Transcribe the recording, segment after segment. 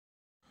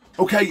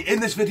Okay, in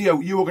this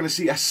video you are going to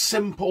see a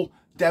simple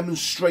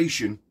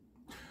demonstration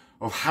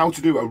of how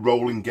to do a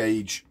rolling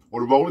gauge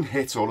or a rolling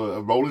hit or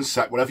a rolling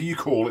set, whatever you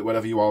call it,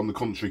 wherever you are in the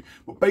country.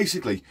 But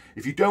basically,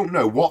 if you don't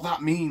know what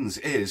that means,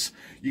 is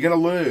you're going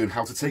to learn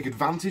how to take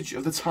advantage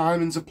of the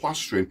timings of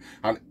plastering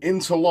and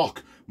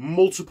interlock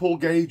multiple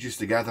gauges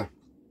together.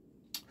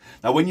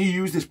 Now, when you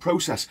use this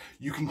process,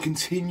 you can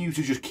continue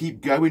to just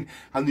keep going,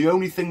 and the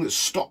only thing that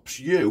stops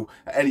you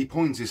at any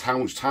point is how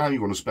much time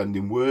you want to spend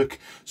in work.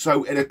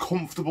 So in a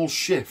comfortable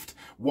shift,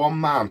 one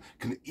man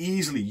can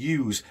easily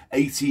use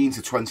 18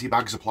 to 20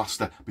 bags of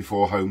plaster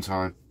before home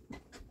time.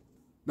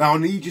 Now, I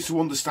need you to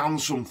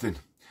understand something.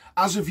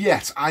 As of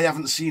yet, I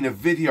haven't seen a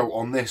video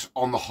on this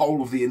on the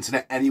whole of the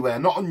internet anywhere,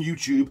 not on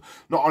YouTube,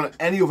 not on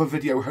any other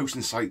video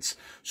hosting sites.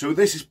 So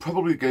this is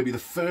probably going to be the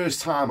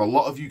first time a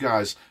lot of you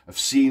guys have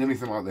seen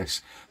anything like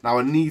this. Now,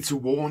 I need to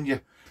warn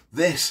you,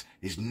 this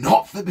is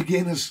not for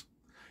beginners.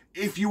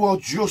 If you are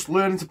just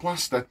learning to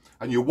plaster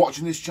and you're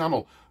watching this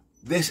channel,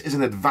 this is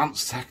an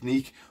advanced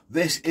technique.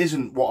 This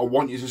isn't what I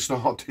want you to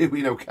start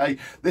doing, okay?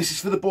 This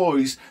is for the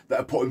boys that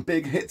are putting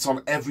big hits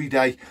on every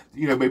day.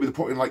 You know, maybe they're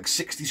putting like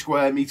 60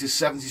 square metres,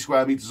 70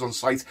 square metres on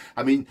site.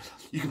 I mean,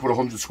 you can put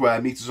 100 square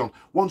metres on.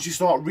 Once you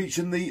start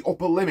reaching the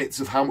upper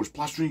limits of how much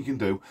plastering you can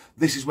do,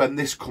 this is when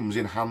this comes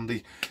in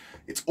handy.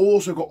 It's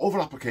also got other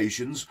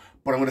applications,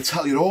 but I'm going to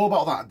tell you all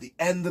about that at the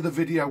end of the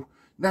video.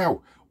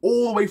 Now,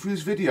 all the way through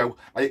this video,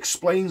 I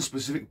explain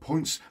specific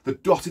points that are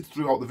dotted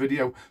throughout the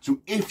video.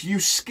 So if you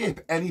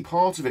skip any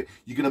part of it,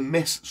 you're going to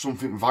miss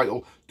something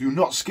vital. Do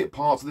not skip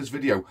parts of this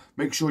video.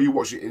 Make sure you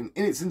watch it in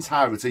its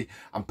entirety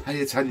and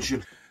pay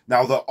attention.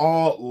 Now, there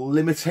are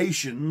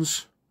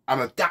limitations and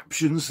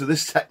adaptations to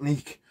this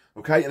technique,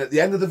 okay? And at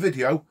the end of the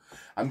video,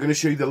 I'm going to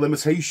show you the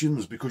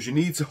limitations because you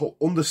need to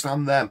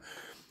understand them.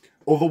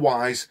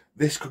 Otherwise,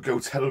 this could go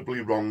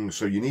terribly wrong.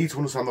 So you need to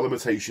understand the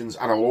limitations,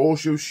 and I'll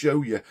also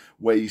show you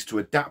ways to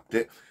adapt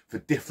it for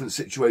different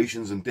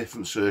situations and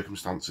different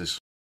circumstances.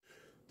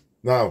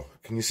 Now,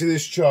 can you see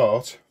this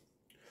chart?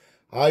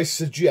 I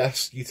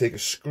suggest you take a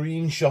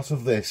screenshot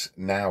of this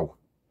now.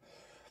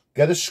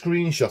 Get a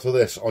screenshot of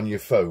this on your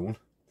phone,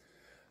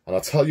 and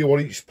I'll tell you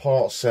what each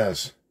part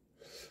says.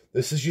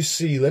 This is your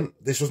ceiling.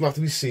 This doesn't have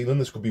to be ceiling.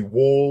 This could be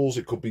walls.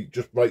 It could be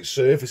just right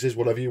surfaces,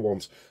 whatever you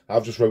want.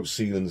 I've just wrote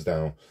ceilings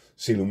down.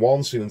 Ceiling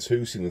 1, ceiling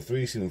 2, ceiling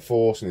 3, ceiling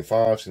 4, ceiling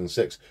 5, ceiling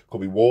 6.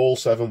 Could be wall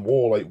 7,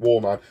 wall 8, wall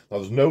 9. Now,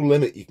 there's no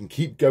limit. You can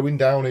keep going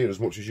down here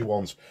as much as you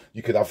want.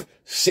 You could have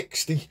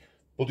 60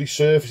 bloody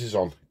surfaces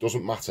on. It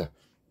doesn't matter.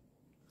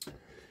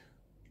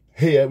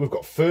 Here, we've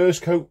got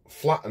first coat,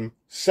 flatten,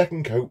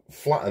 second coat,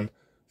 flatten,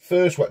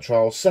 first wet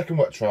trowel, second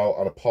wet trowel,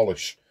 and a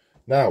polish.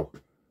 Now,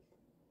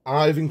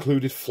 I've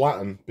included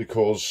flatten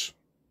because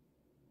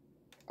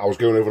I was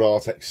going over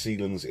Artex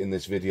ceilings in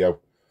this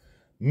video.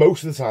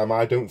 Most of the time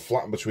I don't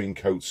flatten between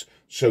coats,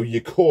 so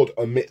you could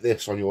omit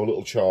this on your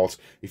little chart.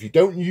 If you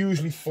don't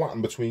usually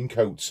flatten between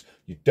coats,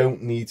 you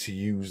don't need to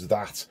use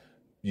that.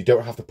 You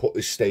don't have to put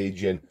this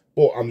stage in,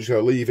 but I'm just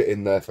going to leave it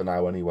in there for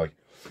now anyway.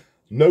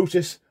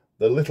 Notice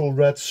the little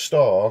red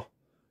star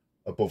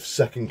above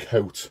second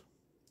coat.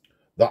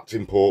 That's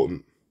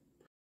important.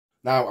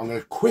 Now, I'm going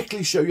to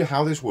quickly show you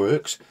how this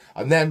works,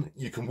 and then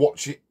you can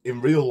watch it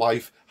in real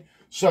life.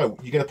 So,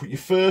 you're going to put your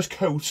first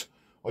coat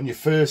on your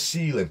first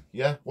ceiling,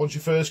 yeah? Once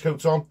your first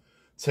coat's on,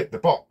 tick the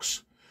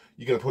box.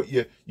 You're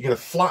going to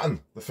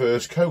flatten the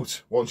first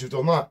coat. Once you've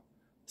done that,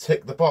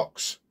 tick the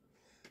box.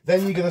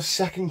 Then you're going to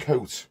second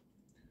coat.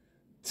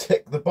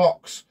 Tick the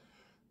box.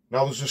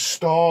 Now, there's a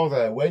star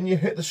there. When you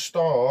hit the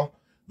star,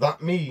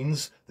 that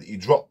means that you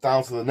drop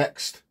down to the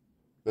next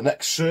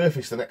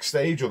surface, the next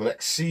stage, or the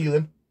next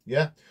ceiling,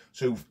 yeah?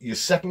 So your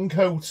second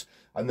coat,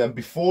 and then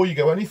before you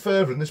go any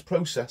further in this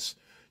process,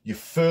 your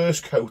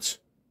first coat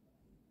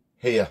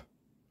here,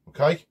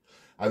 okay?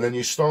 And then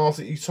you start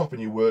at your top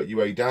and you work your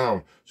way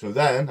down. So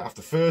then,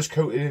 after first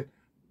coating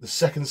the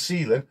second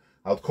ceiling,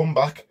 I would come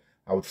back,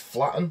 I would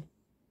flatten,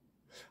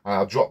 and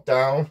I'd drop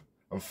down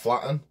and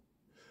flatten.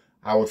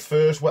 I would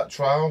first wet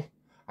trowel,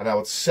 and I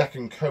would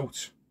second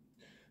coat.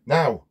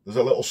 Now, there's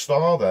a little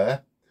star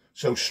there,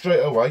 so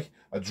straight away,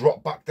 I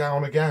drop back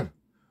down again.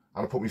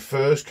 And I put my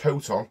first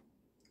coat on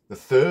the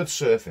third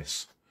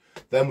surface.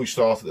 Then we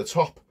start at the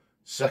top,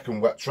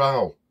 second wet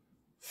trowel,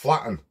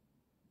 flatten,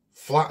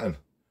 flatten,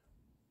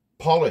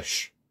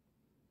 polish,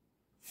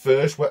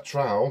 first wet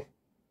trowel,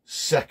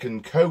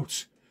 second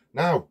coat.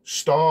 Now,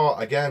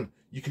 start again.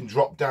 You can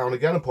drop down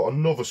again and put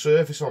another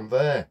surface on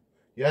there.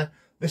 Yeah,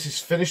 this is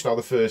finished now,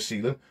 the first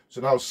ceiling.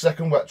 So now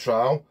second wet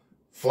trowel,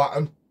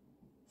 flatten,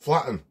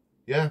 flatten.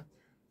 Yeah,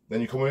 then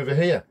you come over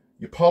here,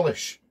 you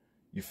polish,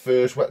 your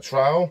first wet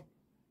trowel,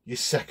 your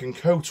second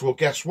coat. Well,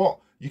 guess what?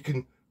 You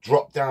can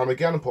drop down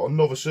again and put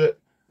another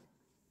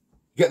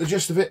Get the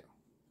gist of it?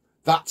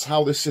 That's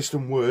how this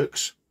system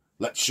works.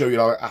 Let's show you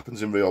how it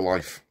happens in real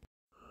life.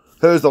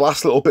 Here's the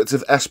last little bits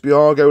of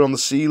SBR going on the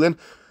ceiling.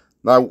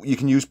 Now, you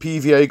can use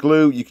PVA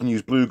glue, you can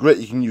use blue grit,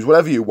 you can use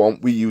whatever you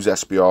want. We use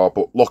SBR,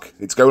 but look,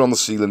 it's going on the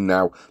ceiling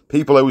now.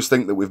 People always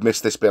think that we've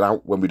missed this bit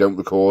out when we don't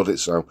record it,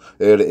 so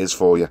here it is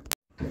for you.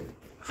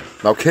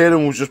 Now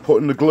Kieran was just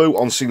putting the glue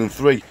on ceiling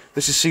 3.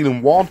 This is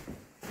ceiling 1,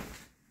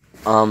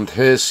 and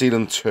here's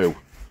ceiling 2.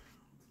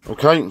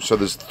 Okay, so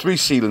there's 3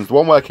 ceilings, the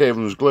one where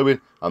Kieran was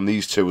gluing, and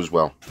these 2 as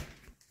well.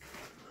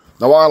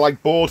 Now I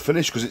like board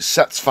finish because it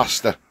sets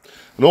faster.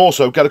 And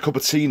also, get a cup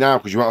of tea now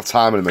because you won't have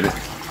time in a minute.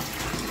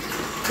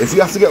 If you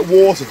have to get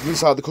water from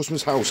inside the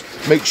customer's house,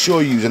 make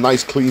sure you use a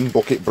nice clean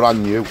bucket,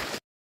 brand new.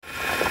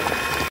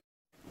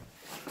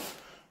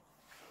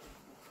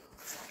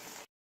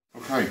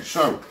 Okay,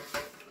 so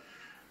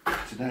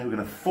today we're going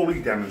to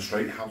fully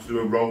demonstrate how to do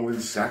a rolling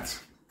set.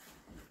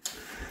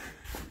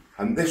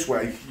 And this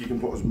way you can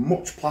put as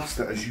much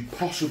plaster as you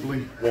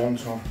possibly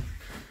want on.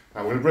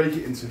 Now we're going to break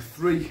it into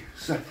 3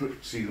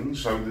 separate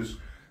ceilings. So this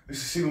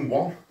is ceiling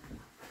 1,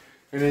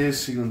 and here's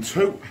ceiling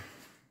 2.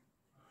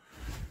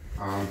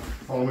 And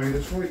follow me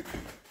this way.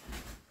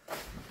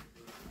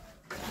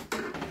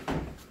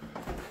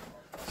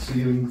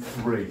 Ceiling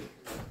 3.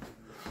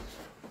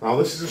 Now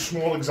this is a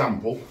small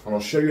example, and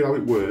I'll show you how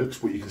it works,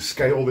 but you can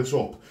scale this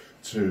up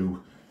to,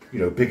 you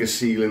know, bigger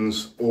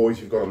ceilings, or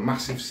if you've got a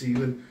massive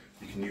ceiling,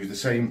 you can use the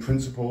same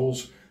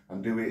principles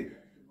and do it,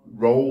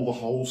 roll the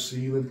whole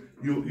ceiling.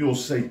 You'll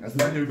see, as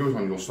the video goes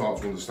on, you'll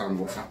start to understand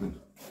what's happening.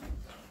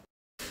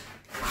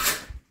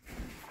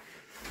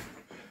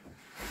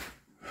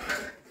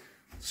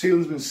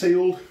 Ceiling's been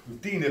sealed,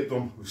 we've denipped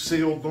them, we've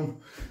sealed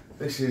them.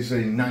 This is a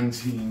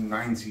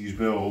 1990s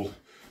build,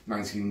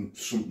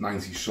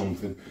 1990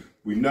 something.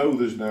 We know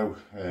there's no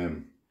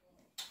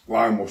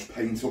lime wash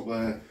paint up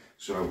there,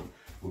 so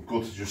we're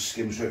good to just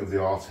skim straight over the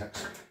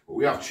Artex. But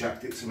we have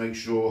checked it to make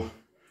sure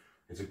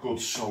it's a good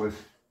solid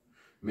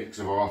mix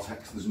of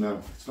Artex.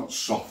 It's not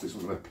soft, it's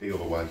not going to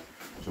peel away,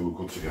 so we're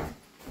good to go.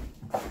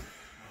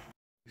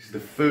 This is the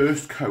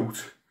first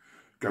coat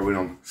going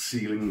on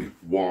ceiling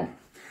 1.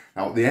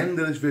 Now at the end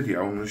of this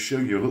video, I'm going to show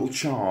you a little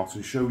chart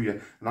and show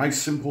you a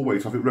nice simple way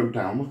to have it wrote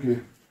down. Look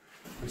here.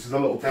 This is a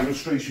little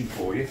demonstration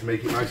for you to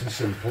make it nice and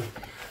simple.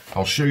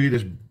 I'll show you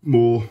this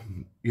more,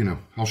 you know,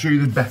 I'll show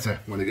you this better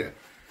when I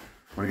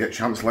get a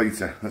chance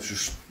later. Let's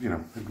just, you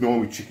know, ignore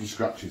me chicken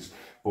scratches.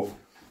 But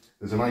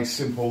there's a nice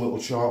simple little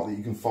chart that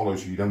you can follow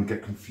so you don't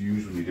get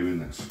confused when you're doing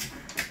this.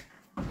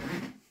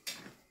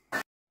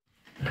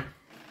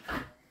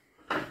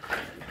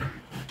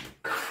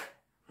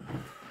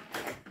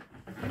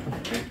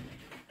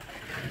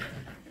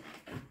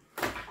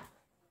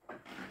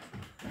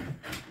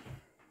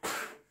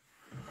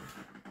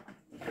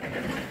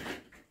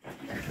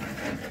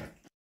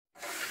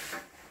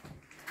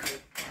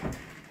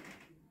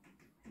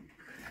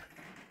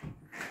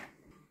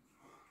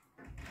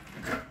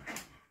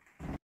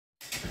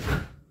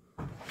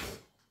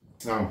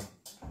 Now,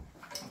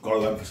 I've got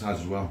to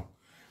emphasise as well,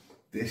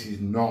 this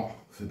is not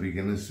for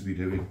beginners to be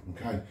doing,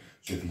 okay?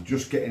 So if you're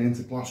just getting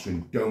into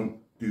plastering, don't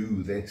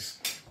do this.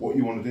 What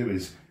you want to do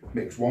is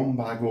mix one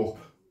bag up,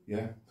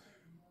 yeah?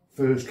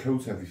 First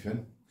coat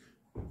everything,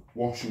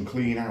 wash and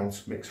clean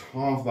out, mix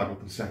half bag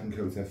up and second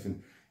coat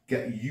everything.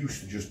 Get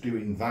used to just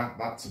doing that.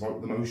 That's about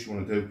the most you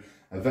want to do.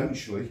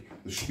 Eventually,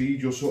 the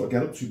speed you'll sort of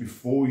get up to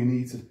before you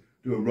need to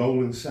do a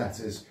rolling set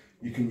is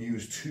you can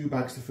use 2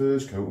 bags to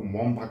first coat and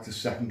 1 bag to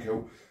second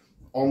coat.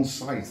 On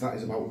site, that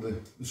is about the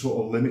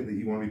sort of limit that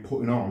you want to be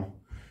putting on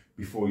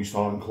before you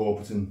start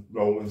incorporating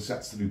rolling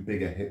sets to do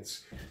bigger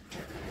hits.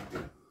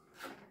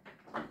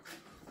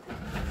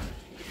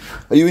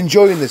 Are you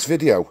enjoying this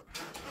video?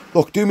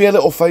 Look, do me a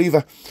little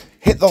favour,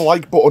 hit the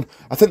like button.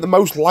 I think the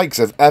most likes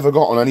I've ever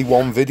got on any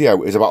one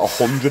video is about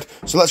 100,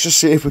 so let's just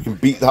see if we can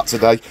beat that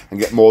today and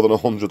get more than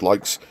 100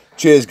 likes.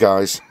 Cheers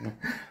guys.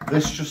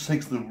 This just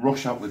takes the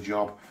rush out of the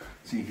job,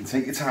 so you can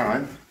take your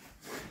time.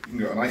 You can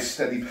go at a nice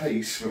steady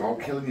pace without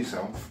killing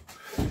yourself,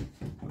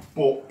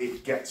 but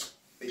it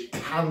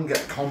can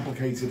get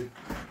complicated,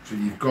 so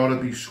you've got to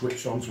be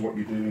switched on to what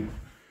you're doing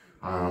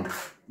and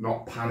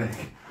not panic.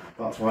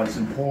 That's why it's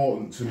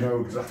important to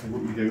know exactly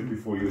what you're doing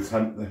before you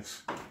attempt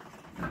this.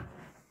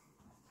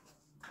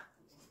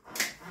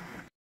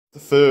 The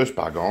first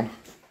bag on,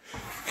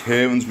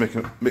 Kieran's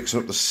mixing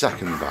up the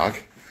second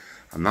bag,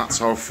 and that's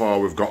how far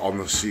we've got on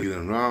the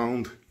ceiling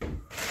round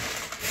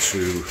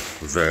to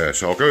there.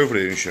 So I'll go over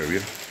here and show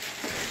you.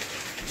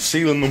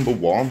 Ceiling number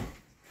 1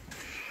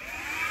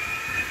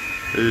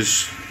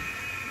 is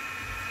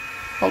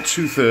about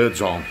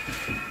 2/3 on.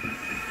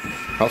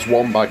 That's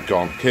 1 bag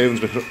gone.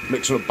 Kieran's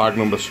mixing up bag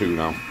number 2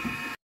 now.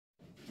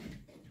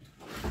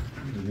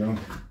 There we go.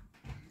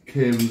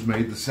 Kieran's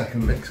made the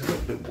second mix a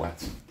little bit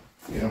wet,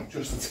 you know,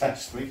 just to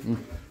test me, to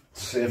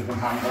see if I can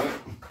handle it.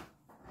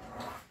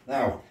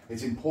 Now,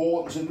 it's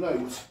important to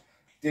note,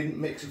 didn't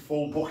mix a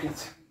full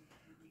bucket.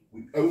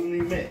 We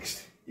only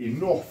mixed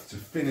enough to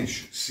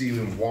finish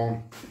ceiling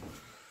 1,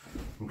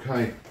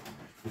 okay,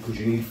 because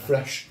you need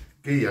fresh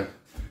gear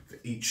for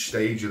each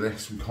stage of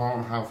this. We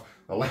can't have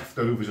the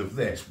leftovers of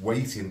this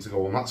waiting to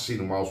go on that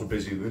ceiling whilst we're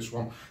busy with this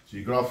one, so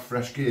you've got to have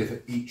fresh gear for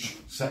each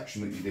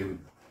section that you're doing.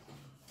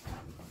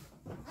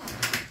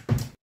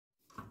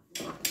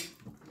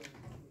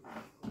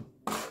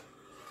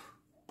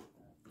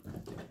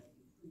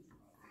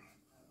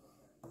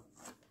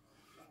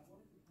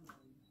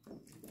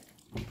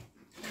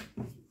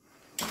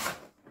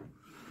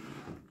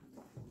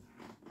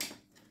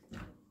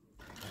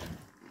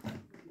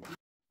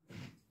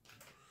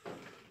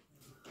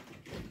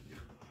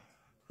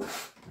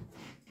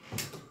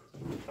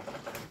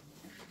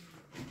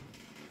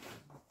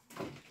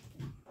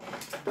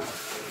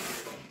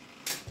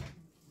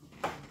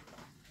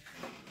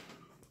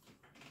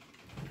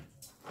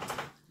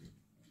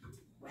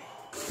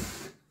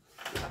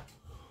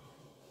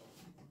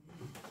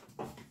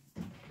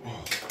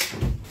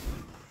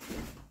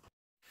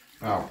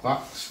 Now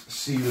that's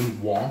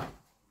ceiling 1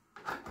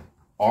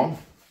 on.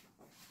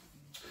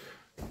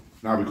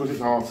 Now because it's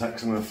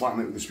Artex, I'm going to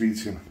flatten it with the speed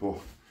skim, but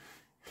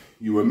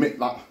you omit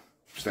that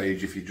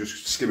stage if you're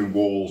just skimming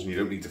walls and you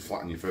don't need to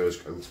flatten your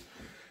first coat.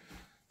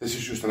 This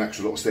is just an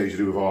extra little stage to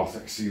do with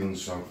Artex sealants,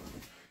 so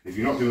if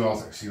you're not doing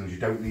Artex sealants, you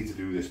don't need to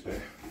do this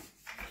bit.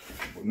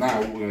 But now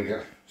we're going to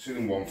get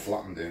ceiling 1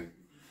 flattened in.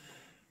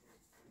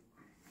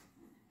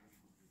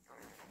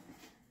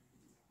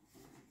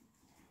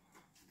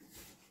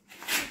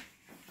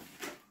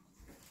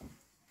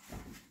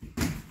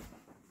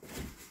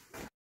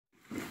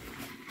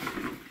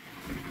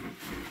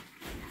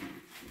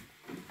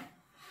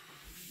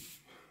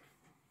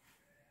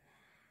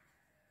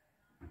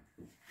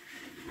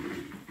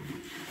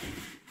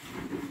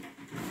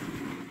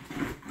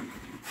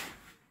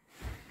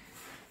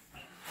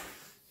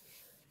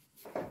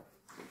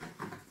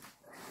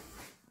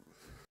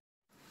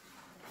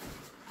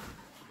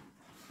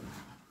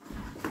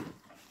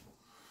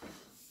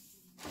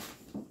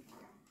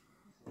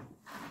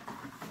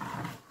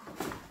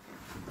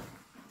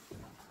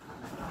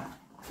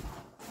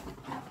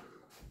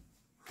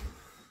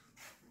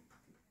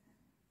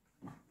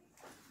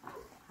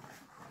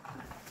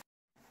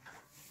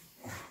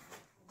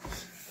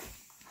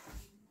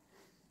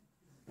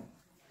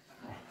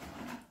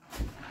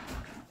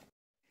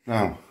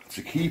 Now,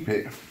 to keep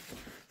it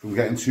from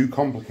getting too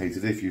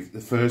complicated, if you the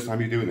first time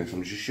you're doing this,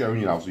 I'm just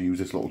showing you how to use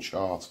this little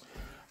chart.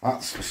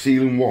 That's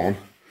ceiling 1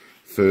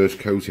 first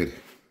coated.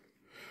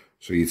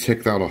 So you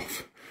tick that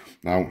off.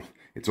 Now,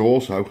 it's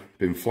also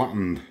been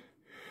flattened,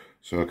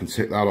 so I can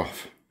tick that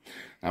off.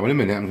 Now in a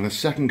minute, I'm going to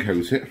second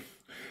coat it,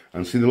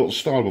 and see the little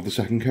star above the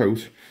second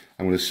coat.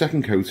 I'm going to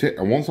second coat it,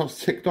 and once that's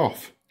ticked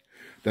off,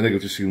 then I go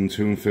to ceiling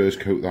 2 and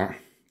first coat that.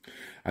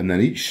 And then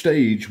each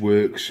stage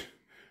works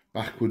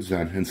backwards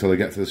then until I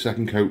get to the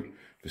second coat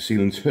for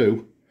ceiling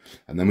 2,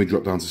 and then we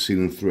drop down to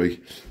ceiling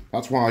 3.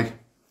 That's why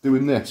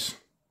doing this,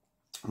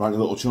 writing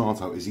a little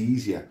chart out, is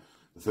easier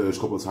the first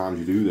couple of times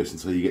you do this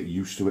until you get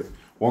used to it.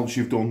 Once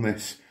you've done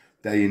this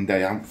day in,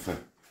 day out for,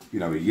 you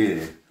know, a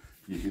year,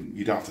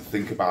 you don't have to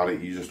think about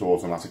it, you just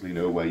automatically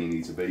know where you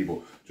need to be. But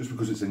just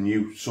because it's a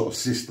new sort of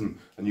system,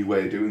 a new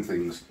way of doing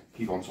things,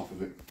 keep on top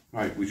of it.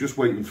 Right, we're just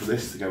waiting for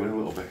this to go in a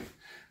little bit,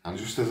 and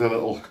just as a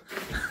little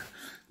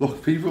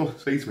look, people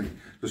say to me,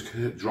 does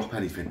Kurt drop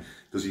anything?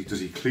 Does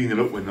he clean it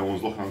up when no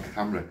one's looking on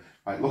camera?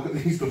 Right, look at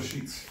these dust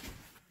sheets.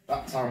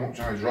 That's how much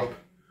I drop.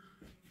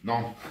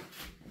 None.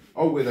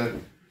 Oh,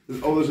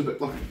 there's a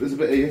bit. Look, there's a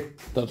bit here.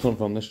 That's one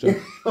from this job.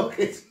 Look,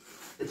 it's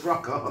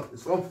rock hard.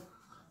 It's from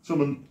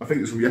someone. I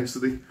think it's from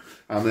yesterday,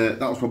 and that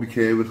was probably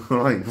Kieran.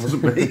 Right, it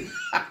wasn't me.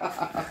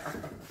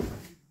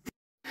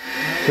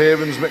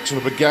 Kieran's mixing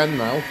up again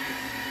now.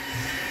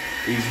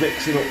 He's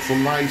mixing up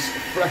some nice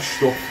fresh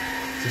stuff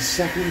to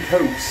second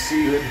coat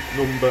ceiling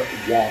number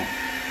 1.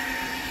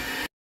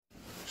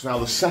 So now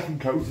the second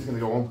coat is going to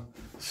go on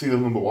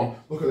ceiling number 1.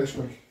 Look at this,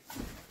 quick.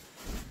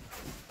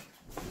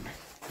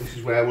 This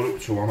is where we're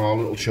up to on our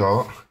little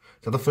chart.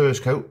 So the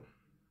first coat,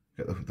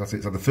 that's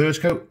it. So the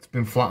first coat, it's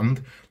been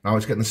flattened. Now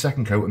it's getting the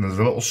second coat, and there's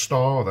a little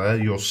star there.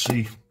 You'll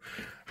see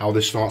how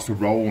this starts to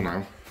roll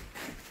now.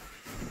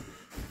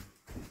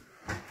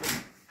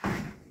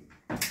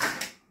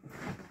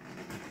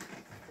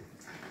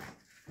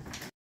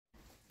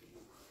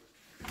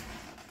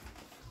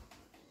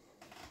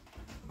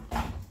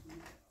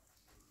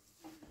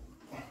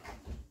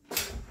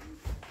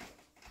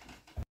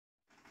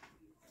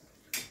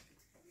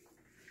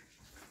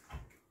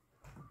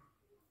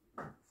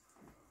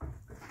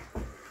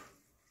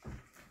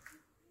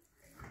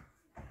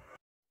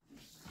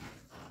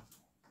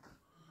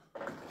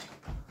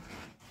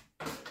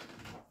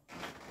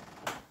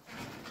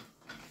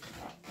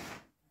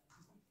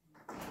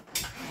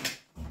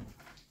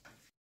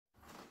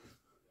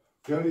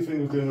 The only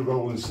thing with doing a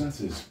rolling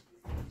set is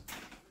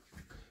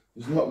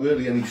there's not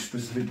really any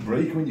specific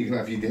break when you can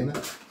have your dinner.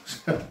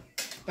 So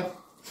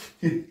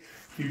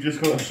you've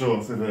just got to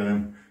sort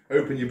of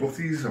open your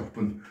butties up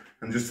and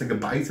just take a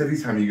bite every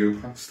time you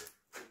go past.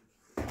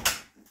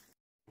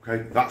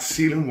 Okay, that's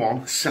ceiling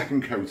 1,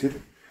 second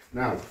coated.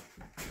 Now,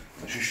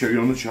 let's just show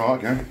you on the chart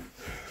again.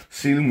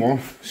 Ceiling 1,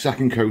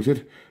 second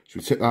coated. So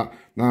we tick that.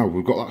 Now,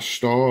 we've got that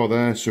star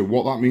there. So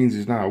what that means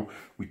is now,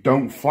 we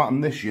don't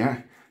flatten this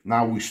yet.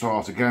 Now we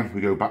start again,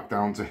 we go back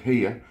down to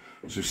here.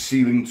 So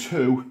ceiling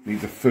 2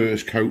 needs the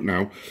first coat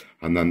now,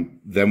 and then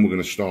we're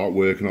going to start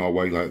working our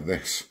way like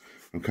this.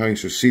 Okay,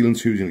 so ceiling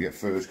 2 is going to get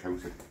first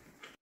coated.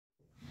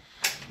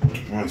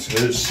 Right,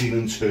 so here's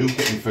ceiling 2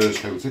 getting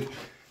first coated.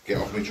 Get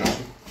off my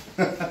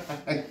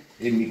traffic.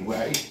 In my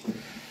way.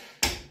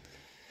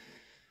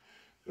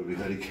 Gotta be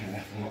very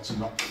careful not to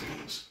knock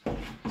things.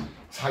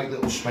 Tight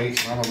little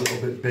space, and I'm a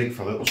little bit big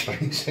for little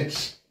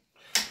spaces.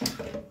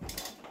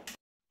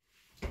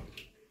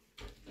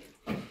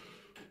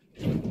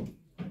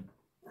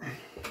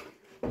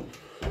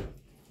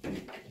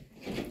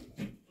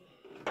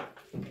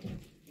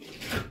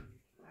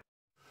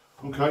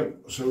 Okay,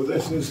 so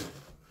this is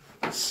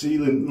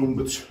ceiling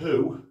number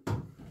 2,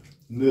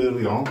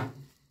 nearly on.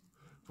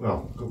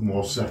 Well, a couple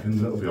more seconds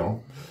and it'll be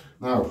on.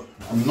 Now,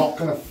 I'm not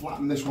going to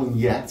flatten this one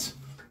yet.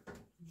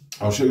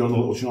 I'll show you on the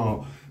little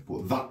chart,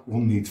 but that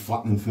one needs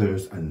flattening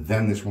first and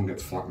then this one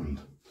gets flattened.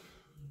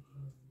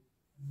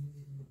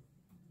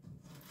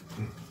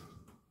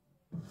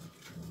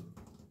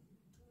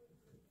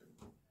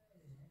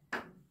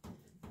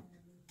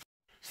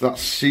 So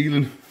that's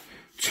ceiling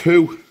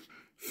 2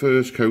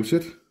 first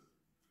coated.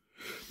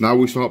 Now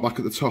we start back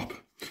at the top.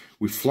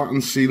 We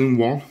flatten ceiling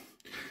 1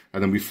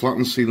 and then we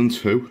flatten ceiling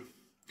 2.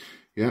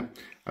 Yeah,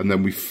 and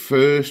then we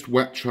first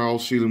wet trowel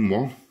ceiling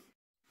 1.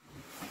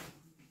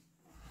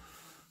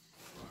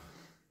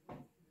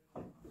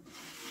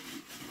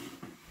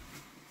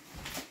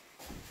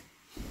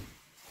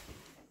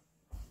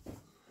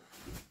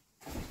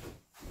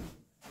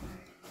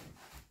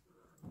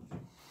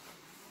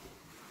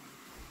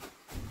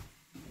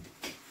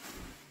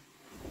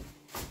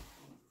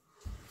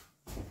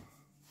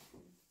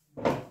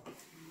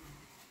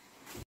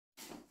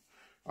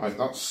 Right,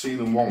 that's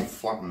ceiling 1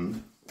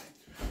 flattened.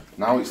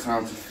 Now it's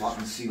time to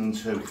flatten ceiling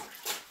 2.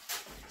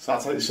 So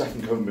that's like the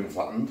second coat been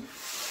flattened.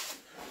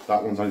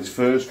 That one's on its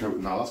first coat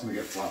now, that's going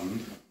to get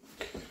flattened.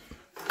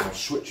 I'll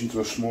switch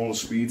into a smaller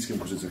speed skim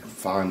because it's a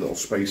fine little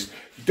space.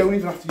 You don't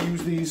even have to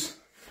use these.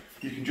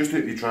 You can just do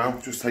it with your trowel,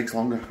 it just takes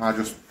longer.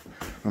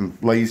 I'm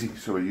lazy,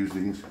 so I use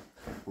these.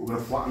 But we're going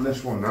to flatten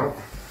this one now.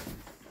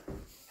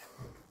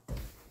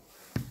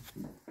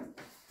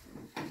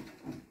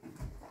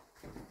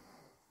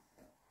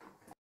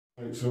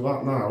 Right, so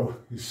that now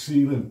is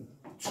ceiling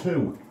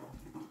 2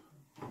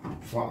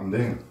 flattened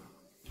in.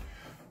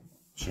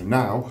 So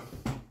now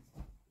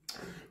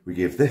we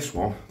give this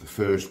one the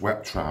first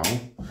wet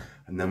trowel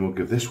and then we'll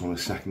give this one a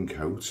second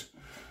coat,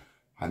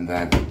 and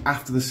then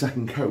after the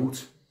second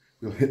coat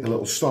we'll hit the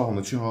little star on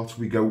the chart.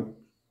 We go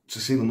to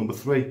ceiling number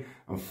 3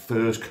 and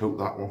first coat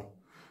that one,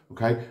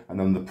 okay, and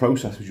then the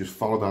process we just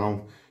follow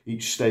down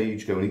each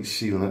stage, going each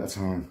ceiling at a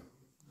time.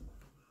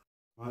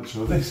 Right,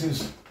 so this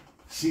is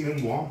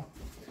ceiling 1.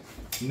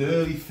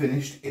 Nearly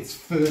finished its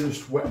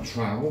first wet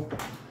trowel.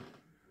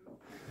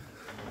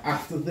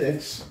 After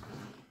this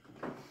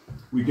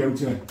we go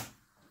to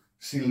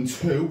ceiling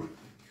 2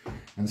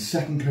 and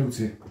second coat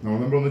it. Now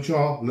remember on the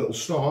chart, little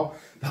star,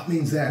 that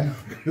means then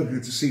we'll go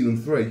to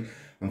ceiling 3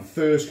 and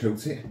first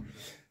coat it.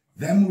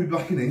 Then we'll be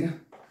back in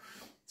here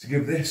to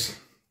give this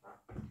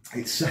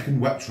its second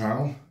wet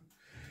trowel.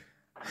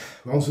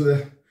 Onto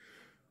the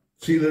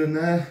ceiling in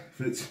there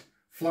for its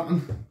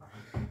flatten,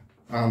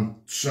 and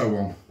so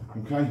on.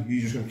 Okay,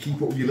 you're just going to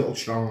keep up with your little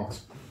chart.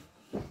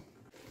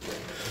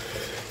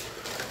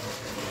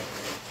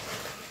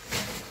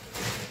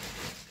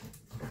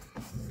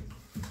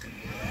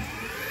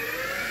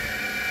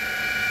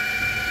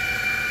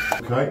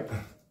 Okay,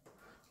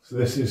 so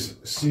this is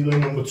ceiling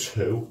number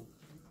 2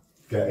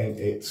 getting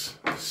its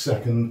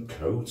second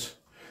coat,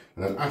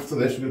 and then after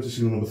this we go to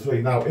ceiling number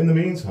 3. Now in the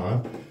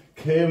meantime,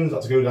 Kieran's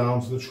had to go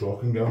down to the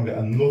truck and go and get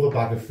another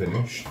bag of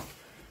finish.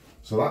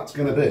 So that's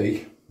going to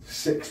be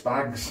 6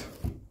 bags.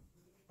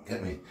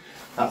 Get me?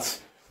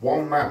 That's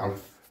one man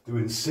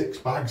doing 6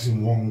 bags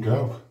in one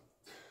go.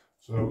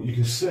 So you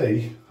can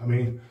see, I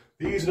mean,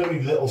 these are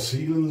only little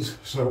ceilings,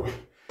 so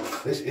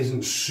this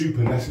isn't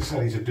super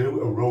necessary to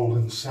do a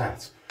rolling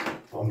set.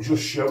 But I'm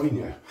just showing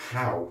you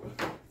how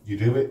you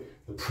do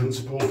it, the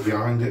principle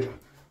behind it,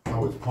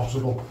 how it's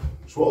possible.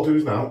 So what I'll do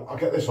is now, I'll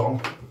get this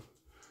on,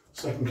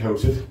 second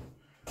coated,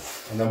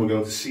 and then we're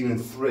going to ceiling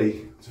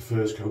 3 to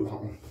first coat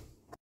that one.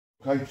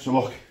 Okay, so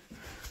look,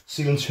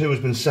 ceiling 2 has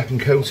been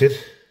second coated.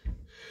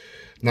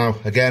 Now,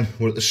 again,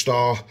 we're at the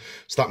star,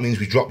 so that means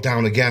we drop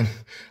down again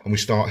and we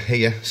start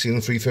here,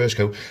 ceiling 3 first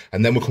coat,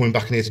 and then we're coming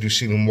back in here to do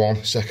ceiling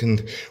 1,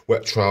 second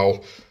wet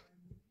trowel,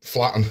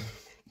 flatten,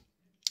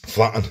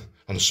 flatten,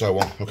 and so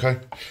on, okay?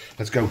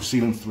 Let's go,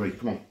 ceiling 3,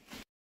 come on.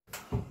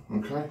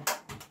 Okay.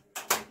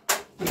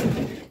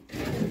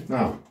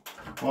 Now,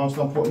 whilst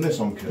I'm putting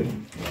this on, Key,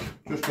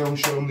 just go and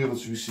show them the other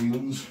 2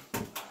 ceilings.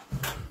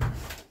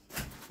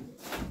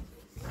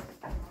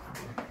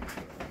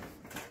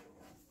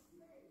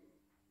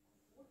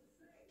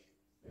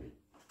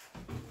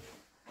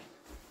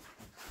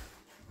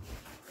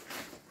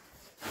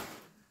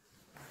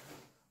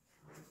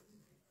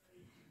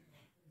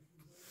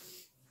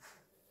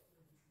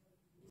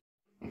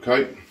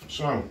 Okay,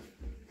 so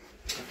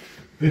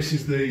this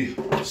is the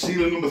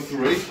ceiling number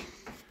 3,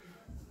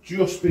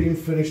 just being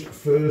finished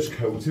first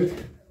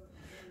coated.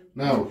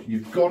 Now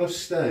you've got to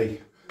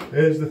stay,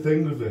 here's the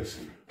thing with this,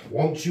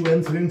 once you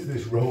enter into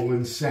this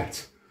rolling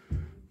set,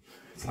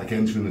 it's like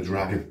entering the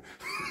dragon.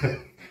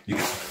 you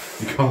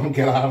can't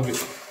get out of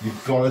it,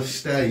 you've got to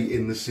stay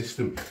in the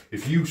system.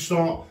 If you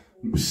start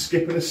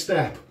skipping a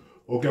step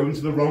or going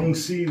to the wrong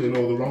ceiling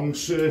or the wrong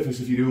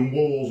surface, if you're doing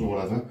walls or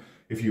whatever,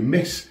 if you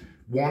miss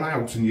one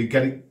out and you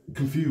get it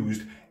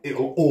confused,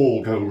 it'll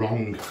all go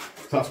wrong.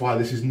 That's why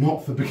this is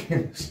not for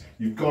beginners.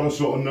 You've got to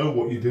sort of know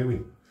what you're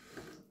doing.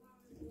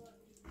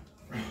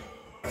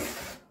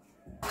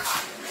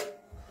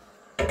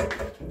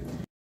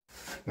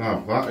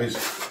 Now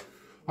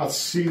that's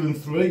ceiling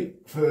 3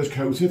 first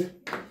coated.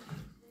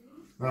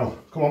 Now,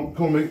 come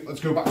on, mate. Let's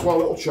go back to our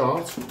little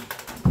chart.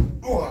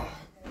 Oh.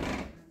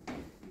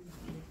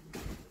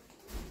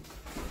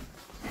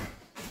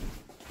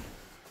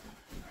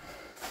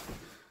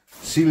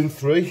 Ceiling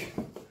 3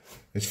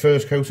 is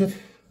first coated.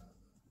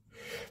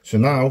 So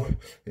now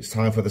it's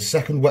time for the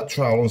second wet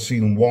trowel on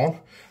ceiling 1,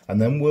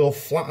 and then we'll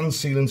flatten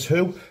ceiling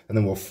 2, and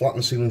then we'll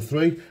flatten ceiling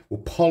 3,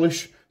 we'll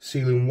polish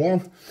ceiling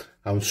 1,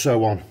 and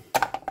so on.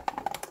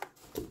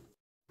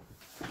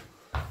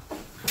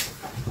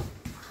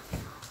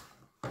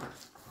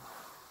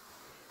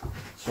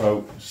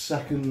 So,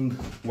 second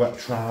wet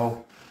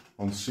trowel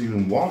on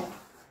ceiling 1,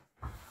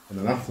 and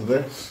then after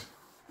this,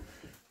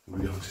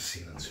 we'll go to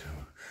ceiling 2.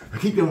 I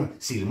keep going,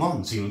 ceiling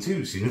 1, ceiling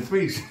 2, ceiling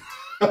 3.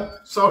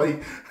 Sorry,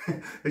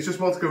 it's just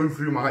what's going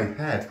through my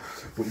head.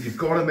 But you've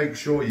got to make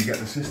sure you get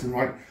the system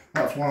right.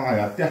 That's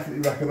why I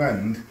definitely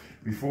recommend,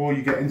 before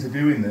you get into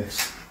doing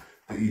this,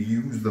 that you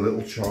use the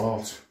little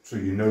chart so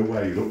you know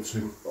where you're up to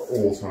at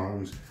all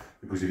times.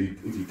 Because if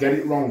you get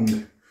it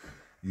wrong,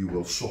 you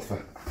will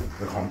suffer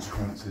the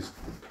consequences.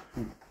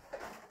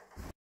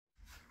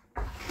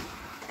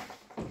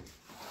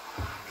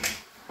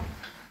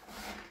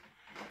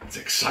 It's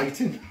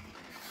exciting.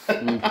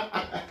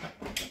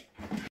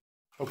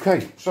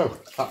 Okay, so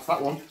that's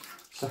that one.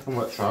 Second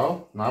wet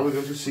trowel. Now we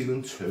go to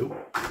ceiling 2,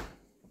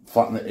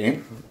 flatten it in,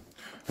 and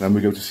then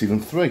we go to ceiling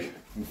 3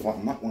 and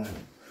flatten that one in.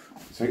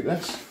 Take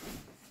this.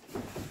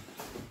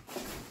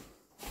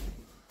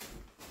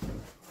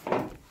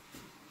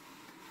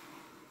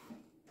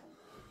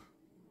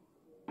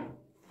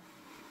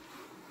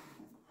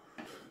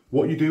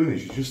 What you're doing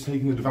is you're just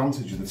taking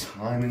advantage of the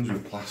timings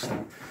with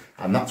plaster,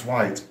 and that's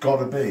why it's got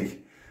to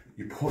be,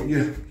 you put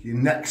your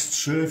next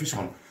surface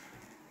on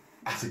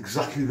at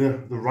exactly the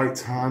right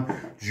time,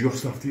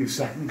 just after your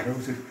second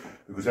coating,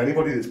 because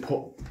anybody that's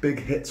put big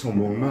hits on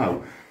will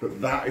know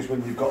that is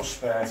when you've got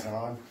spare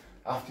time.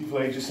 After you've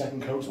laid your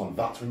second coat on,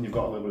 that's when you've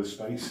got a little bit of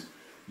space.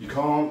 You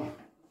can't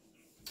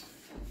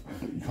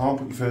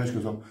put your first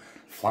coat on,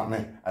 flatten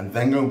it, and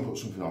then go and put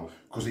something on,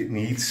 because it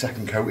needs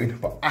second coating.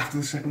 But after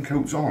the second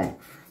coat's on,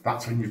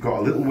 that's when you've got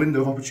a little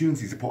window of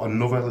opportunity to put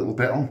another little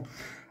bit on.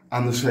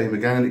 And the same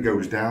again, it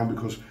goes down,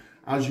 because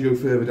as you go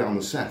further down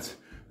the set,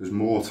 there's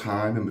more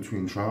time in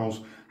between trowels,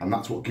 and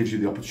that's what gives you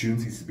the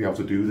opportunity to be able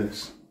to do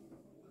this.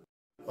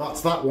 That's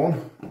that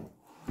one,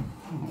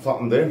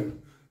 flattened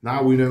in.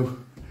 Now we know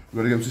we've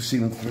got to go to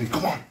ceiling 3.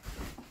 Come on,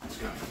 let's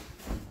go.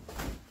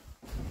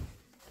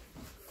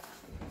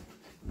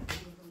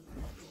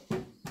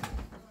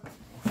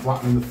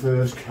 Flatten the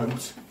first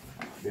coat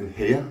in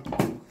here.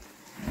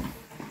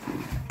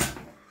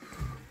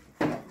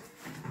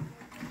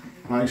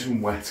 Nice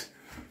and wet.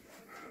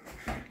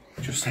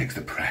 It just takes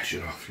the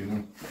pressure off, you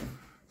know.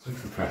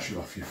 Takes the pressure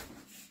off you.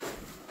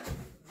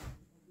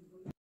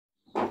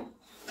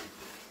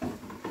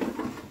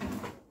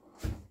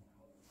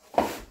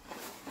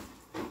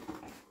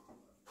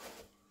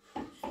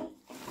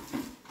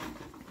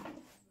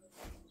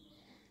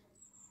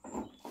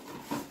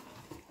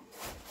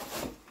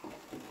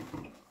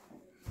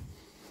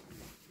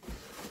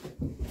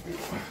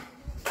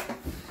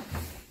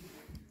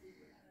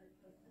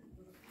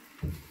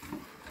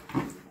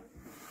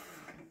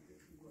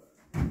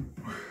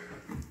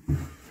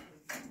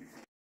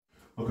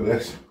 Look at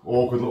this,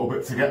 awkward little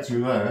bit to get to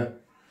there.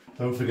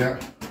 Don't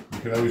forget, you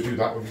can always do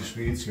that with your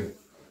speed skin.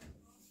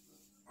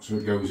 So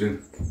it goes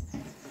in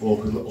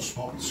awkward little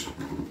spots.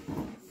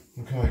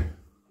 Okay.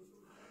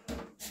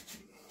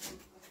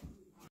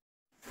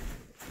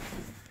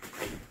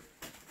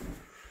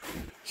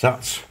 So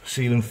that's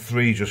ceiling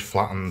 3 just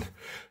flattened.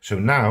 So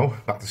now,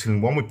 back to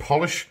ceiling 1, we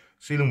polish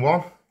ceiling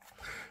 1.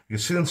 Your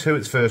ceiling 2,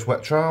 it's first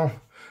wet trowel,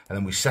 and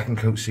then we second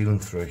coat ceiling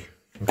 3.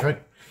 Okay?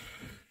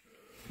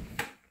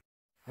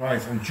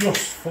 Right, and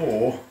just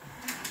for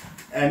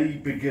any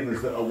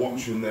beginners that are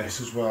watching this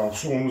as well,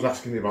 someone was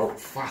asking me about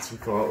fat and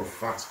thought of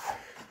fat.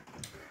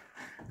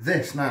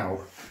 This now,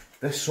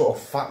 this sort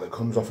of fat that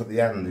comes off at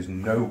the end is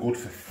no good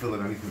for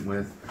filling anything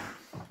with.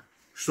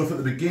 Stuff at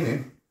the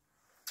beginning,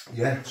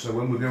 yeah, so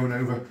when we're going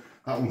over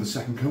that one, the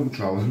second coat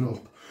trowel and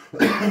up,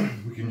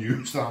 we can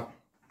use that.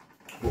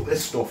 But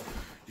this stuff,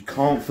 you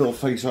can't fill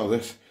face out of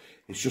this,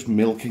 it's just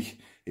milky.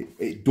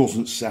 It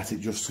doesn't set, it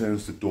just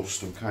turns to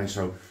dust, okay?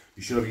 So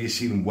you should have your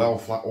ceiling well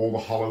flat, all the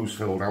hollows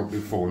filled out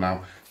before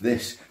now.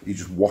 This, you're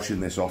just washing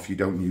this off, you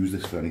don't use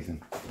this for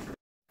anything.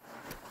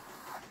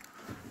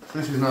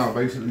 This is now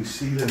basically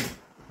ceiling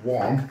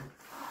 1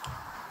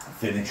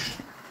 finished.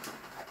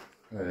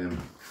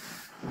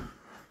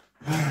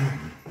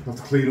 Have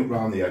to clean up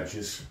around the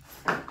edges,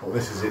 but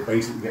this is it,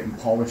 basically getting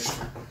polished.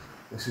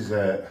 This is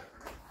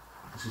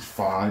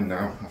fine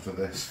now after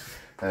this.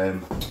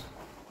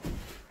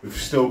 We've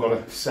still got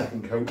a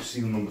second coat,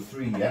 ceiling number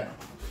 3 yet.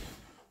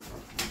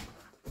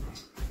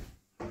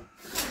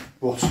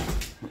 But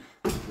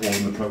we're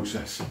in the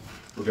process.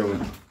 We're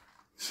going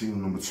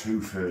ceiling number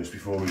 2 first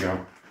before we go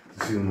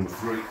to ceiling number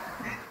 3.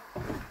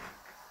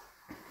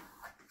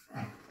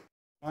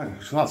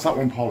 Right, so that's that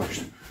one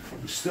polished.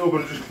 We've still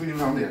got to just clean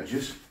around the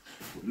edges.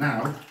 But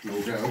now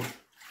we'll go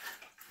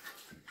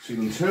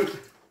ceiling 2.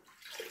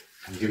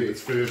 and give it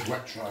its first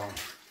wet trial.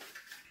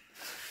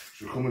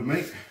 So come with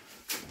me.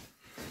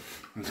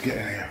 Let's get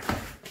in here.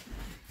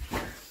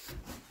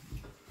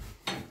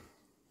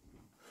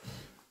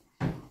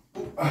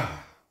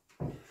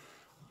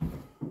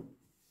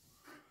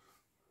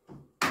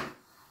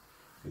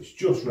 It's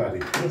just ready,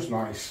 just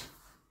nice.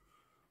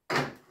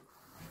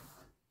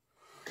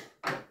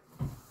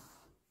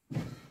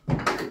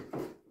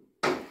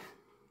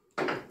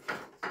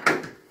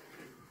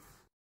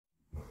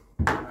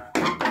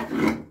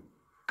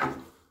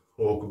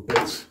 Awkward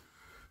bits.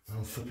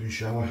 I'll flipping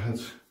shower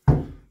heads.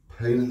 Pain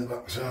in the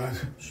backside.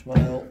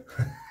 Smile.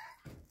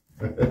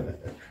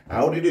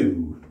 Howdy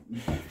do.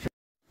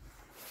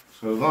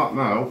 So that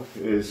now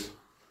is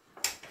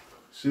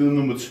ceiling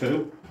number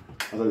 2.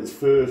 I had its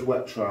first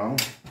wet trial.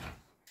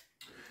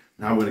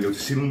 Now we're going to go to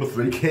ceiling number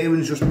 3.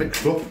 Kieran's just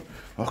mixed up.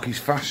 Oh, he's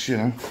fast, you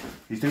know.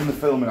 He's doing the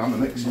filming and the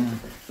mixing.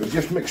 So it's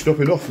just mixed up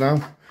enough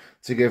now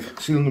to give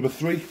ceiling number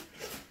 3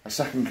 a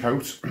second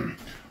coat.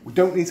 We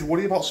don't need to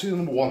worry about ceiling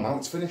number 1 now,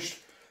 it's finished.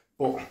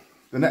 But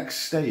the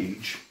next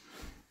stage,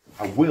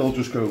 I will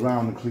just go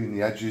around and clean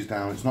the edges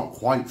down. It's not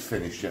quite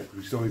finished yet, but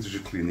we still need to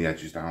just clean the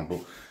edges down.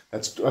 But I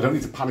don't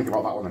need to panic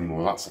about that one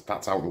anymore. That's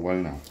out of the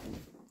way now.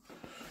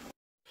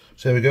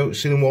 So there we go,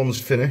 ceiling 1's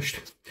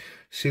finished.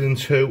 Ceiling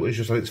 2 is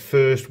just like its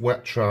first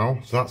wet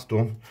trowel, so that's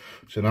done.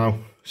 So now,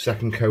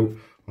 second coat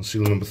on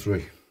ceiling number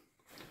 3.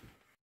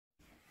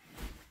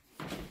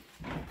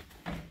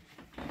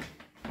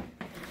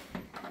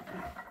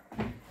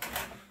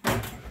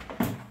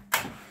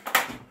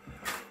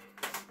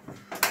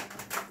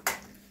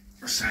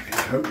 Second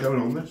coat going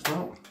on this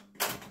now.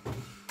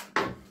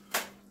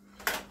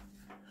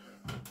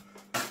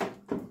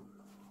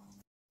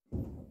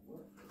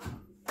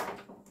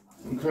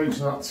 Okay,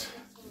 so that's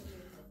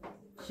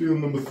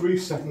ceiling number 3,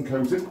 second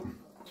coating.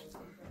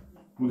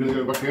 We're going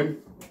to go back in,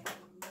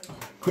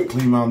 quick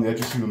clean around the edge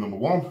of ceiling number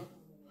 1,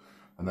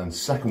 and then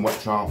second wet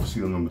trial for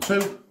ceiling number 2,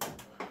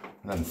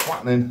 and then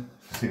flattening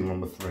for ceiling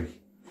number 3.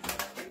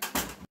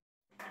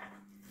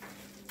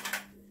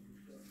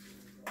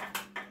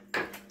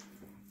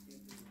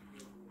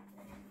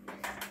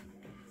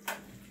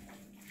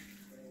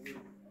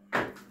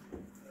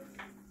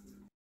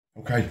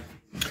 Okay,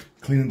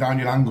 cleaning down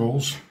your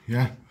angles,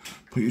 yeah.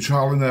 Put your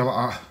trowel in there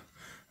like that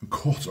and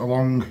cut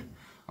along,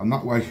 and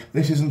that way,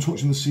 this isn't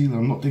touching the ceiling,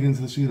 I'm not digging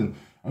into the ceiling,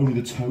 only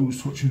the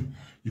toes touching.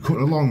 You're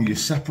cutting along, you're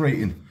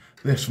separating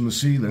this from the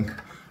ceiling,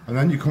 and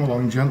then you come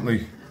along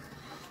gently,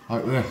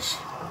 like this,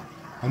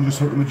 and just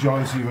take the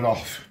majority of it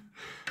off,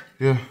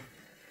 yeah,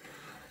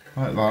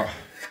 like that,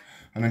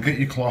 and then get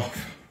your cloth,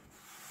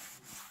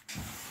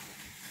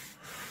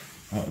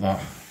 like that,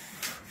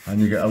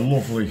 and you get a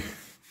lovely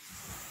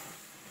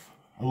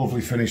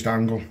finished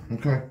angle,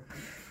 okay?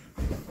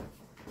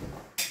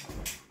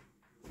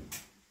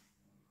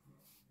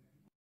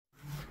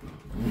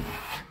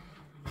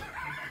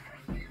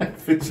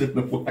 Fits in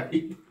the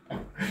way.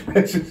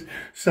 This is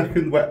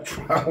second wet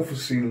trowel for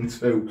ceiling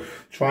 2.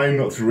 Trying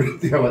not to rip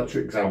the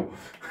electrics out.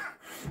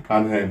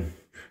 And then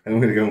I'm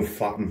going to go and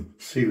flatten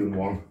ceiling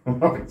 1.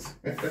 Alright.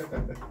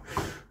 If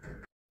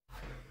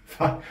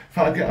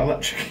I get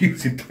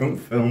electrocuted, don't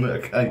film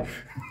it, okay?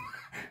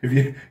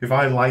 If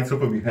I light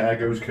up and my hair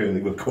goes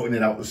curly, we're cutting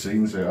it out the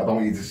scene, so I don't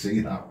want you to see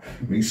that.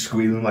 Me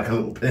squealing like a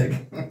little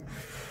pig.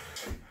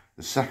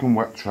 The second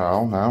wet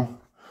trowel now,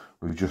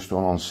 we've just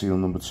done on ceiling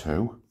number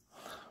 2.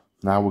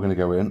 Now we're going to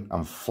go in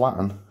and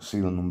flatten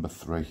ceiling number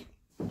 3.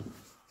 Right,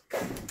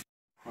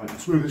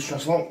 let's move this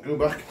stress along. Go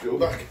back, go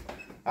back.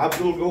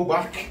 Abdul, go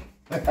back.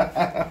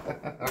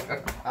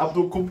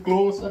 Abdul, come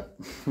closer.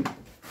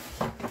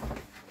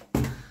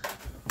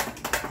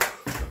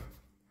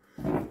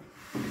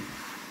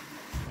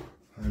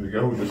 There we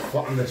go, we just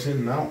flatten this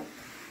in now.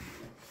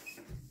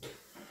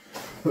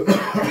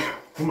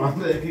 Come on,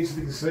 there, in case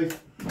you can see.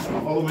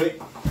 Follow me.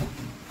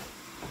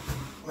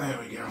 There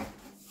we go.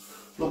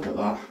 Look at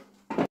that.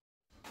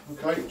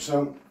 Okay,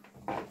 so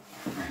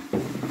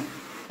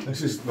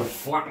this is the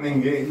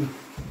flattening in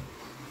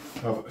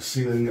of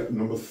ceiling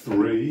number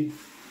 3.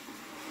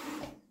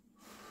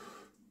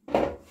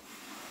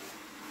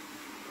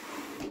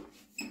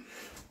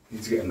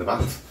 Need to get in the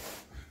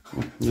bath.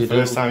 It's the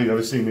first time you've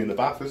ever seen me in the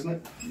bath, isn't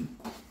it?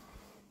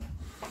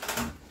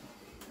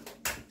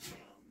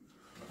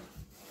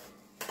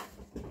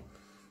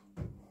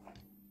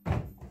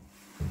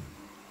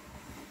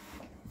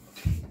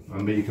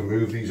 Remember, you can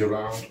move these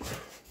around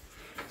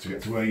to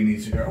get to where you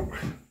need to go.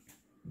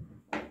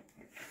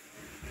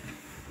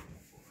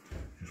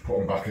 Just put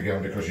them back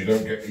again because you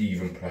don't get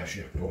even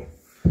pressure, but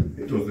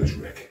it does the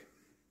trick.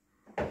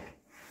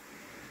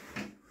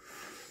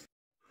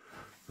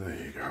 There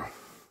you go.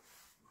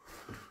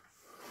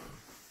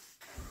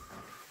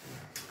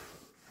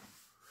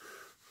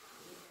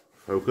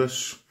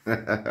 Focus.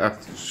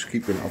 Just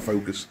keeping it on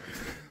focus.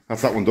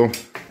 That's that one done.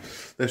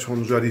 This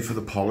one's ready for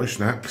the polish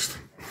next.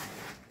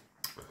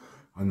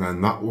 And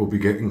then that will be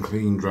getting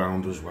cleaned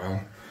round as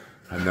well.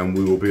 And then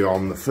we will be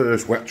on the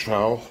first wet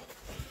trowel.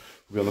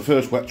 We'll be on the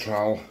first wet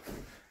trowel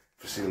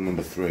for ceiling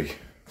number 3.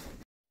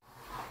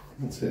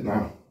 That's it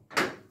now.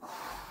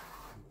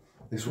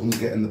 this one's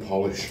getting the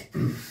polish.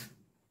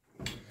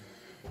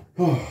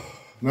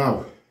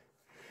 Now,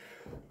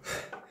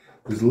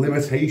 there's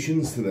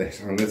limitations to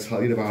this, and I'm going to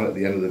tell you about it at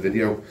the end of the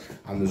video.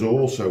 And there's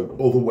also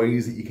other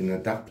ways that you can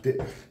adapt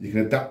it. You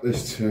can adapt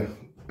this to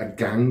a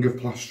gang of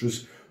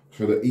plasterers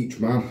so that each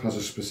man has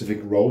a specific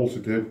role to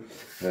do.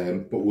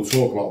 But we'll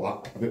talk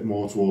about that a bit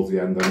more towards the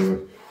end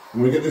anyway.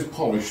 I'm going to get this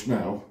polished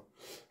now,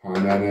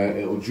 and then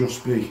it'll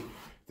just be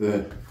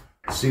the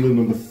ceiling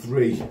number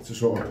 3 to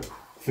sort of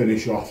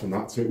finish off, and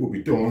that's it. We'll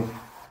be done.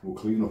 We'll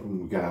clean up and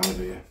we'll get out of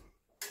here.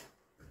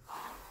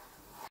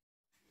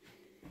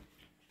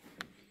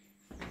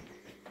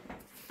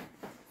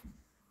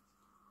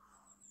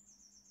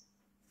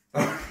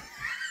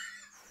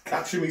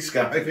 Catching me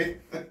skiving.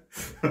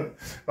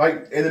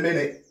 Right, in a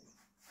minute,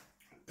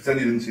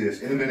 pretend you didn't see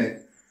this, in a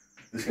minute,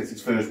 this gets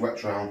its first wet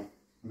trial.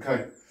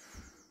 Okay.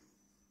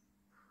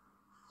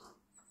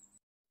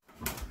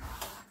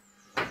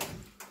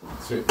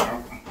 That's it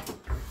now.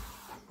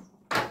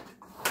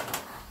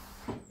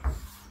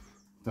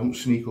 Don't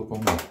sneak up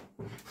on me.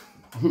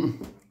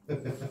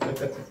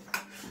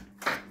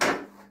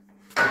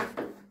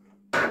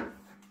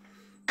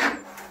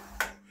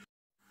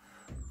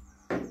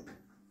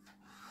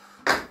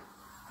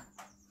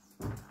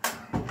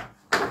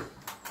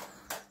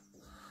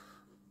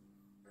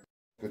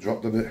 I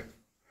dropped a bit.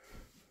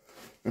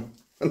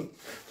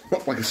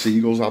 Not like a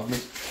seagull's had me.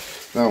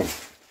 Now,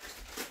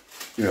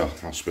 yeah,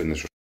 I'll spin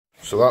this.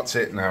 So that's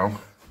it now.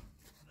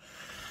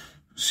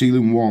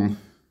 Ceiling 1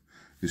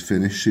 is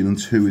finished, ceiling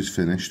 2 is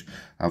finished.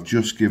 I've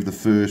just given the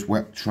first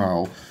wet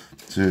trowel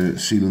to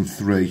ceiling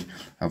 3.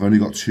 I've only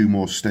got 2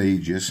 more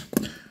stages.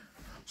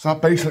 So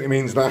that basically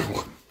means now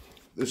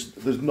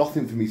there's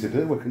nothing for me to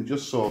do. I can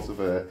just sort of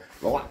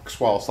relax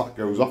whilst that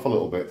goes off a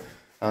little bit.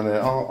 And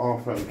our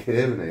friend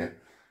Kieran here,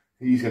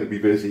 he's going to be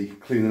busy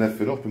cleaning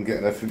everything up and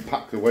getting everything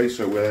packed away.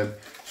 So as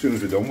soon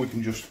as we're done, we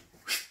can just,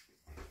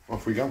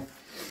 off we go.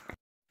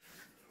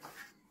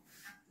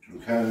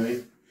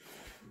 Okay,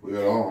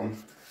 we're on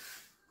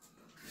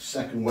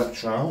second wet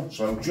trowel.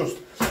 So just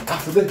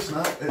after this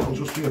now, it'll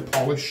just be a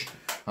polish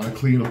and a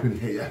clean up in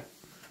here.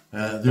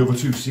 The other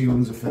 2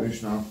 ceilings are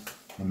finished now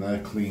and they're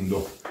cleaned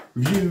up.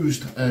 We've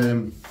used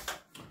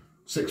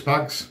 6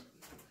 bags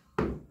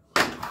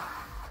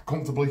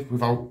comfortably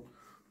without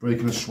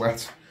breaking a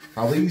sweat.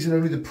 Now these are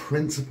only the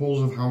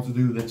principles of how to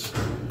do this.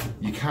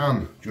 You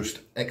can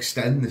just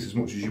extend this as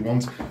much as you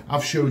want.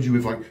 I've showed you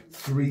with like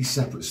 3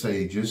 separate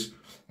stages.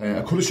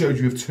 I could have showed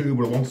you with 2,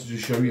 but I wanted to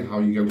show you how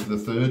you go to the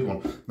 3rd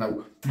one.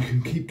 Now you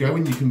can keep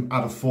going, you can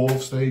add a 4th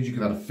stage, you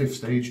can add a 5th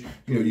stage.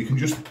 You know, you can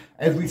just,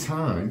 every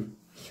time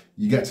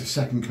you get to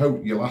second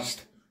coat your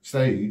last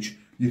stage,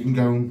 you can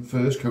go and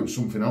first coat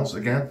something else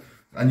again.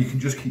 And you can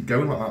just keep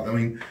going like that. I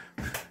mean,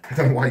 I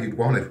don't know why you'd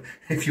want it.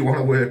 If you want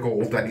to work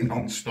all day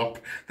non-stop,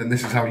 then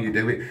this is how you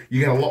do it. You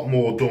get a lot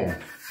more done.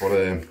 But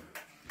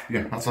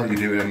yeah, that's how you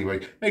do it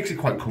anyway. Makes it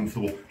quite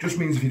comfortable. Just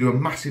means if you do a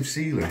massive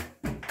ceiling,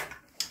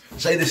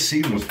 say this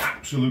ceiling was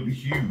absolutely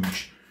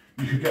huge,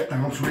 you could get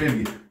down to really,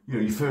 you know,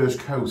 your first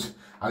coat,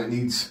 and it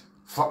needs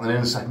flattening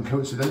in a second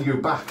coat. So then you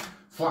go back,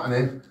 flatten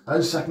in, and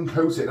then second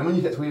coat it. And when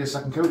you get to your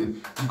second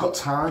coating, you've got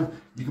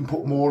time. You can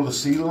put more of the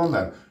ceiling on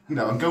then, you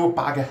know, and go a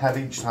bag ahead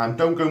each time.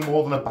 Don't go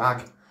more than a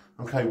bag.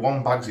 Okay,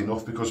 1 bag's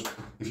enough, because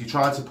if you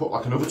try to put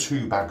like another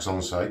 2 bags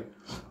on, say,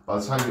 by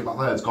the time you get back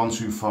there, it's gone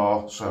too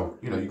far. So,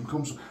 you know, you can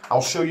come.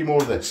 I'll show you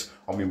more of this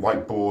on my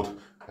whiteboard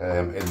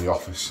in the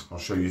office. I'll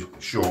show you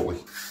shortly.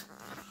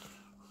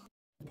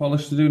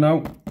 Polish to do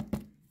now.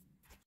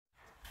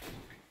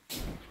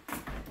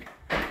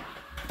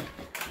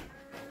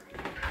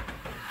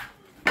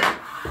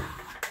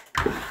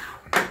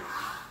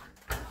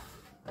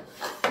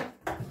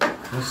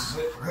 This is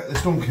it. Get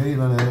this done, Kate,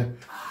 and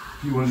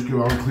you want to just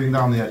go out and clean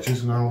down the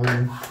edges, and I'll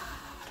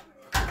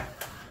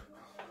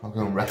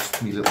go and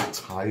rest me little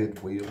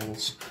tired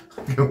wheels.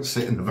 Go and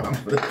sit in the van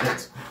for a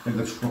bit in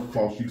the truck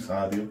whilst you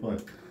tidy up. Like.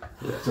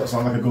 Yeah. Does that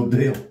sound like a good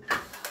deal?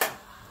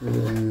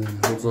 We'll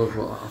talk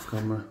about that off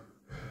camera.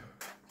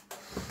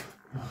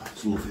 Oh,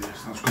 it's lovely,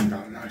 this. That's come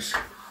down nice.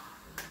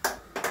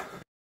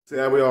 So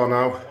there we are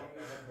now.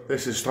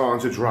 This is starting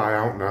to dry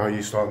out now.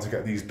 You're starting to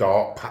get these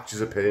dark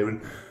patches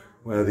appearing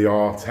where the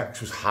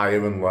Artex was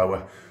higher and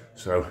lower.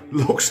 So it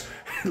looks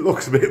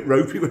a bit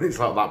ropey when it's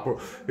like that,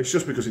 but it's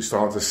just because it's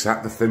starting to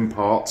set. The thin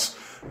parts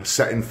are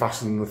setting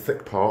faster than the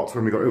thick parts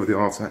when we got over the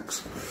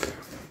Artex.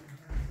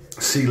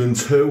 Ceiling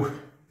 2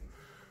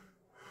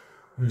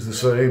 is the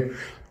same.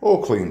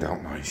 All cleaned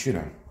out nice, you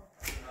know.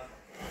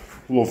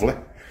 Lovely.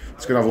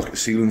 Let's go and have a look at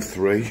ceiling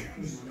 3.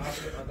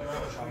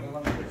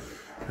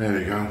 There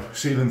we go.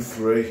 Ceiling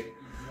 3.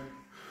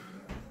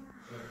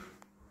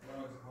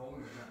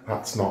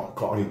 That's not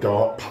got any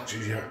dark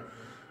patches yet.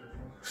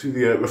 See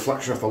the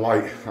reflection of the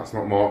light? That's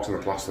not marked on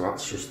the plaster,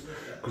 that's just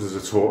because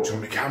there's a torch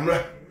on my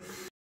camera.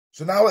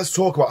 So now let's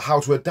talk about how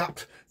to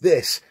adapt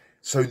this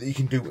so that you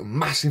can do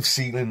massive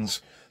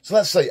ceilings. So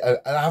let's say an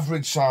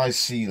average size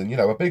ceiling, you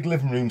know, a big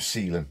living room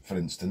ceiling, for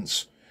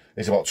instance,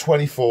 is about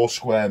 24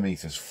 square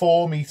metres,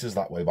 4 metres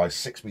that way by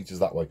 6 metres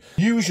that way.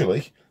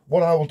 Usually,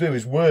 what I will do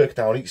is work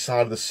down each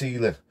side of the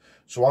ceiling.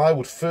 So I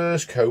would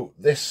first coat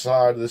this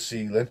side of the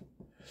ceiling,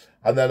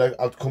 and then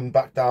I'd come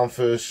back down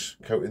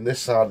first coating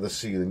this side of the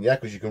ceiling, yeah,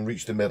 because you can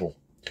reach the middle.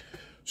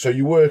 So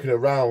you're working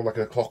around like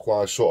a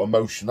clockwise sort of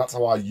motion. That's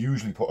how I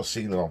usually put a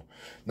ceiling on.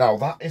 Now,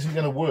 that isn't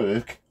going to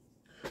work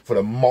for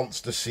a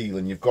monster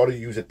ceiling. You've got to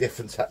use a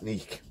different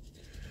technique,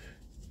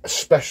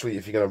 especially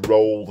if you're going to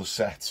roll the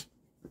set.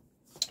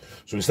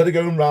 So instead of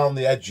going around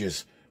the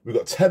edges, we've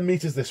got 10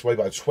 metres this way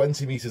by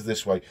 20 metres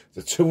this way.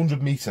 It's a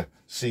 200 metre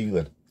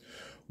ceiling.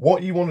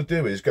 What you want to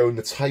do is go in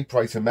the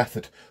typewriter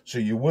method. So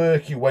you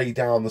work your way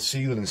down the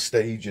ceiling in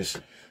stages.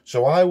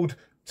 So I would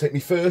take my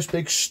first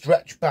big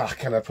stretch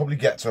back, and I'd probably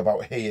get to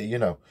about here, you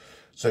know.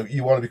 So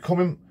you want to be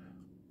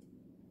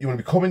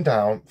coming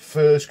down,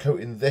 first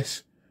coating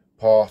this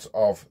part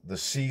of the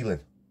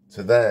ceiling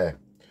to there.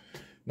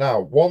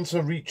 Now, once I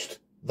reached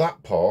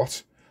that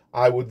part,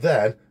 I would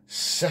then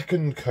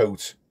second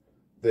coat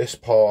this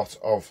part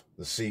of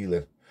the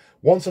ceiling.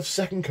 Once I've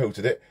second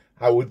coated it,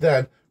 I would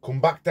then come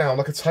back down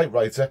like a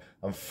typewriter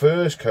and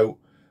first coat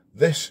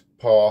this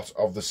part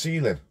of the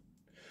ceiling.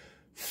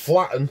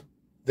 Flatten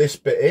this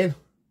bit in.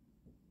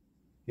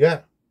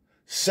 Yeah.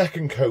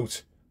 Second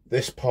coat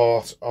this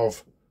part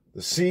of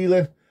the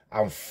ceiling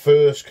and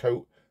first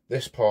coat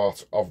this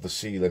part of the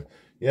ceiling.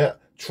 Yeah.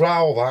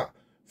 Trowel that,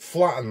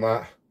 flatten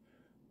that,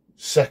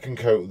 second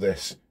coat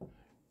this.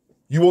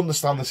 You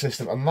understand the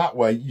system, and that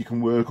way you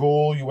can work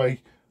all your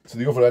way to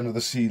the other end of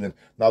the ceiling.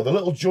 Now, the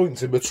little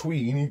joints in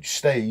between each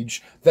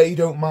stage, they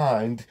don't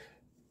mind.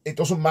 It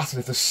doesn't matter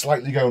if they're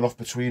slightly going off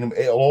between them.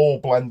 It'll all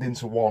blend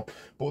into one.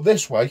 But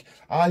this way,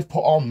 I've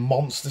put on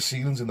monster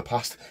ceilings in the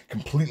past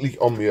completely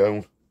on my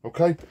own,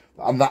 okay?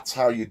 And that's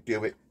how you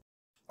do it.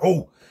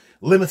 Oh,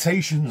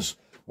 limitations.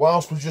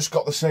 Whilst we've just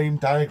got the same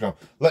diagram,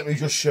 let me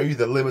just show you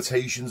the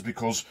limitations,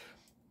 because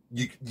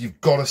you've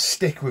got to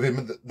stick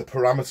within the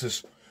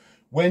parameters.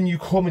 When you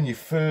come and you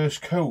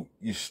first coat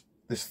this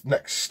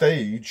next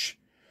stage,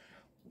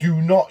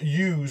 do not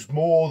use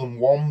more than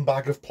one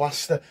bag of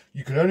plaster.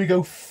 You can only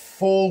go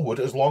forward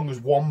as long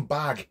as one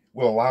bag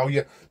will allow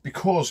you,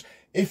 because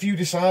if you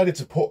decided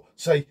to put,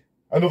 say,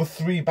 another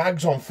 3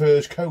 bags on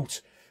first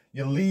coat,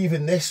 you're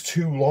leaving this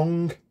too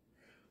long.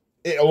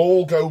 It'll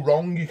all go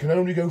wrong. You can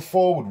only go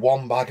forward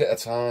 1 bag at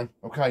a time,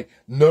 okay?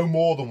 No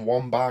more than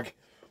 1 bag.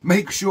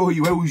 Make sure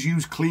you always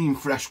use clean,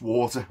 fresh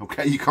water,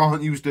 okay? You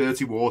can't use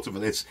dirty water for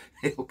this.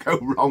 It'll go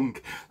wrong.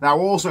 Now,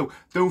 also,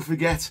 don't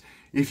forget,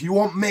 if you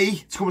want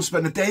me to come and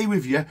spend a day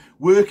with you,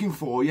 working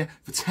for you,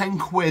 for 10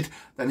 quid,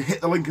 then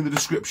hit the link in the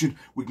description.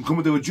 We can come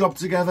and do a job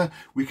together.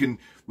 We can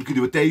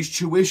do a day's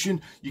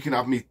tuition. You can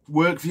have me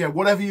work for you,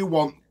 whatever you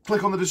want.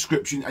 Click on the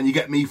description and you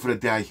get me for a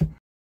day.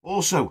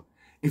 Also,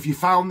 if you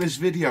found this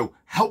video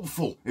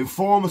helpful,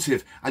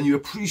 informative, and you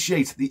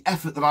appreciate the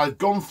effort that I've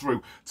gone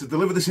through to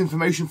deliver this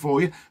information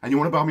for you, and you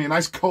want to buy me a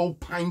nice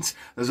cold pint,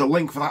 there's a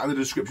link for that in the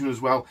description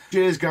as well.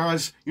 Cheers,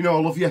 guys. You know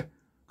I love you.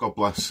 God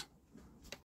bless.